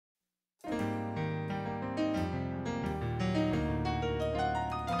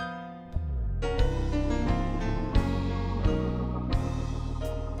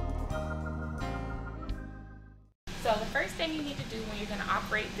first thing you need to do when you're going to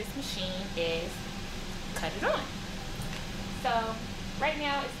operate this machine is cut it on. So right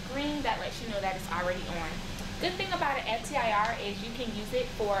now it's green, that lets you know that it's already on. Good thing about an FTIR is you can use it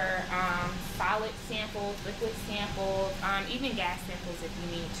for solid samples, liquid samples, even gas samples if you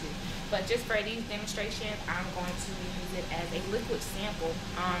need to. But just for these demonstrations, I'm going to use it as a liquid sample.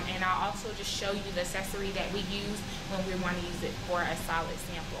 And I'll also just show you the accessory that we use when we want to use it for a solid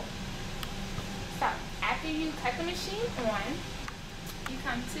sample. So after you cut the machine on, you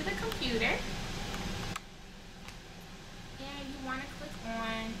come to the computer and you want to click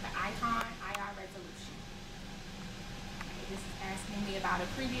on the icon IR resolution. This is asking me about a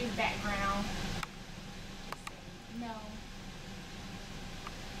previous background. Just say no.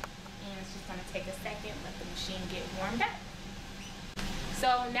 And it's just going to take a second, let the machine get warmed up.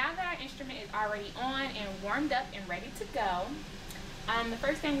 So now that our instrument is already on and warmed up and ready to go, the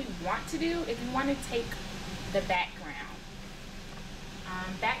first thing we want to do is we want to take the background.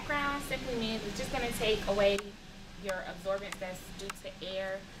 Background simply means it's just going to take away your absorbance that's due to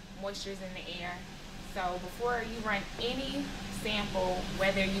air, moistures in the air. So before you run any sample,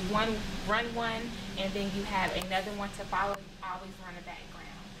 whether you run one and then you have another one to follow, you always run a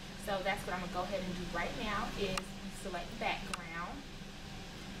background. So that's what I'm going to go ahead and do right now is select background.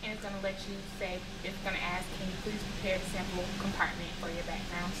 And it's going to let you say, it's going to ask, can you please prepare the sample compartment for your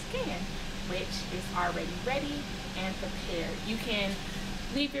background scan, which is already ready and prepared. You can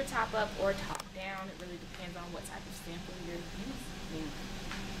leave your top up or top down. It really depends on what type of sample you're using.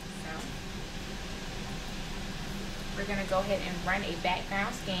 So we're going to go ahead and run a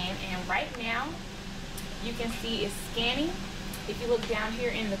background scan, and right now you can see it's scanning. If you look down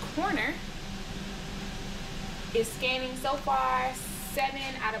here in the corner, it's scanning so far 7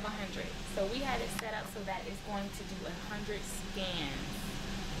 out of 100. So we had it set up so that it's going to do 100 scans.